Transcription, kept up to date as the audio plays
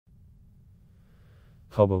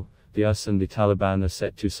Kabul, the US and the Taliban are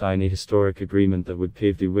set to sign a historic agreement that would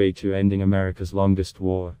pave the way to ending America's longest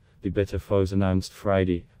war, the bitter foes announced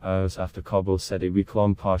Friday, hours after Kabul said a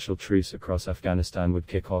week-long partial truce across Afghanistan would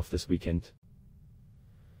kick off this weekend.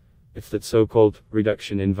 If that so-called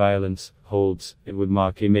reduction in violence holds, it would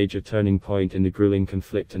mark a major turning point in the grueling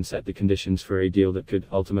conflict and set the conditions for a deal that could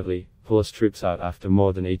ultimately pull US troops out after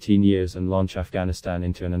more than 18 years and launch Afghanistan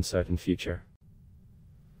into an uncertain future.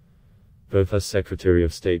 Both US Secretary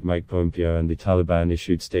of State Mike Pompeo and the Taliban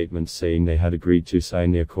issued statements saying they had agreed to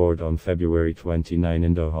sign the accord on February 29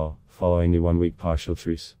 in Doha, following the one-week partial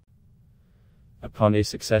truce. Upon a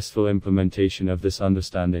successful implementation of this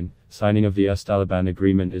understanding, signing of the US-Taliban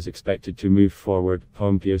agreement is expected to move forward,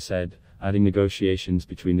 Pompeo said, adding negotiations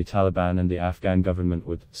between the Taliban and the Afghan government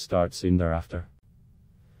would start soon thereafter.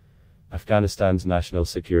 Afghanistan's National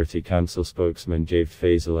Security Council spokesman Javed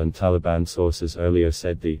Faisal and Taliban sources earlier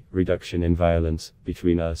said the reduction in violence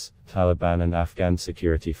between US, Taliban and Afghan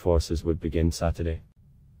security forces would begin Saturday.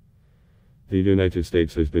 The United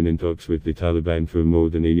States has been in talks with the Taliban for more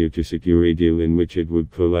than a year to secure a deal in which it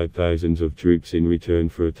would pull out thousands of troops in return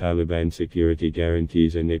for Taliban security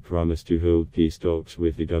guarantees and a promise to hold peace talks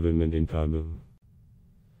with the government in Kabul.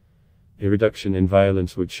 A reduction in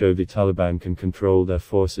violence would show the Taliban can control their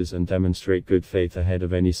forces and demonstrate good faith ahead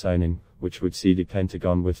of any signing, which would see the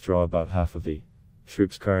Pentagon withdraw about half of the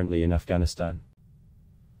troops currently in Afghanistan.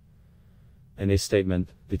 In a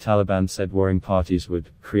statement, the Taliban said warring parties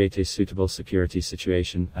would create a suitable security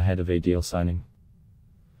situation ahead of a deal signing.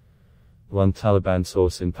 One Taliban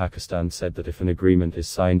source in Pakistan said that if an agreement is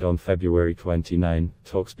signed on February 29,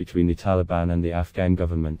 talks between the Taliban and the Afghan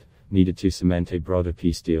government needed to cement a broader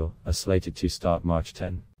peace deal, are slated to start March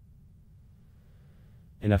 10.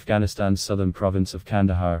 In Afghanistan's southern province of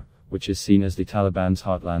Kandahar, which is seen as the Taliban's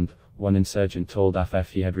heartland, one insurgent told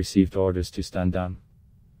AFF he had received orders to stand down.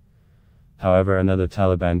 However, another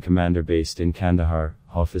Taliban commander based in Kandahar,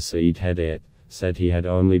 Hafiz Saeed Hedayat, said he had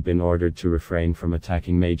only been ordered to refrain from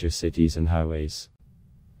attacking major cities and highways.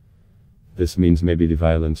 This means maybe the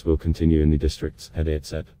violence will continue in the districts, Hedayat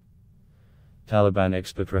said. Taliban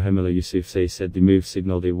expert Rahimullah Yousafzai said the move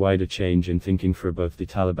signaled a wider change in thinking for both the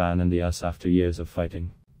Taliban and the US after years of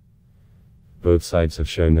fighting. Both sides have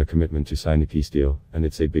shown their commitment to sign a peace deal, and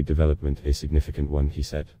it's a big development, a significant one, he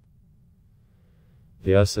said.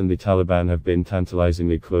 The US and the Taliban have been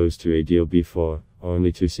tantalizingly close to a deal before,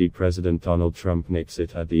 only to see President Donald Trump nix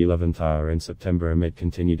it at the 11th hour in September amid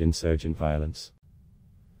continued insurgent violence.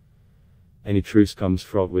 Any truce comes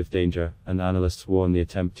fraught with danger, and analysts warn the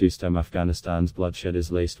attempt to stem Afghanistan's bloodshed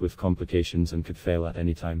is laced with complications and could fail at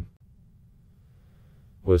any time.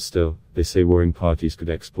 Worse still, they say warring parties could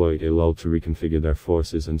exploit a lull to reconfigure their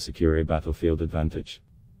forces and secure a battlefield advantage.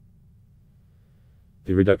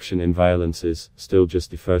 The reduction in violence is still just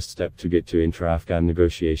the first step to get to intra-Afghan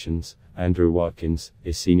negotiations, Andrew Watkins,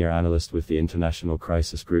 a senior analyst with the International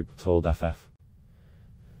Crisis Group, told AFF.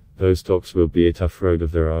 Those talks will be a tough road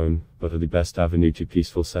of their own, but are the best avenue to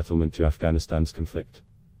peaceful settlement to Afghanistan's conflict.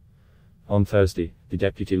 On Thursday, the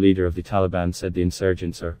deputy leader of the Taliban said the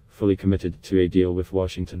insurgents are fully committed to a deal with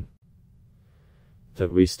Washington.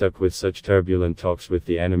 That we stuck with such turbulent talks with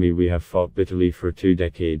the enemy we have fought bitterly for 2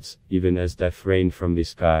 decades, even as death rained from the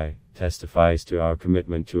sky, testifies to our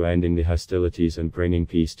commitment to ending the hostilities and bringing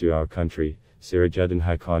peace to our country, Sirajuddin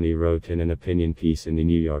Haqqani wrote in an opinion piece in the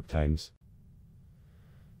New York Times.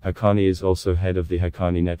 Haqqani is also head of the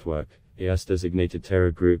Haqqani Network, a US-designated terror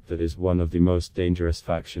group that is one of the most dangerous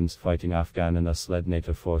factions fighting Afghan and US-led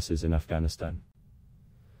NATO forces in Afghanistan.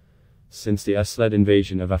 Since the US-led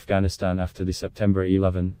invasion of Afghanistan after the September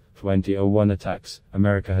 11, 2001 attacks,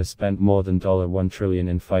 America has spent more than $1 trillion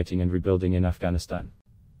in fighting and rebuilding in Afghanistan.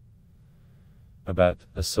 About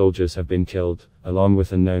as soldiers have been killed, along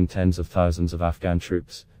with unknown tens of thousands of Afghan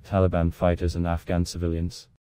troops, Taliban fighters and Afghan civilians.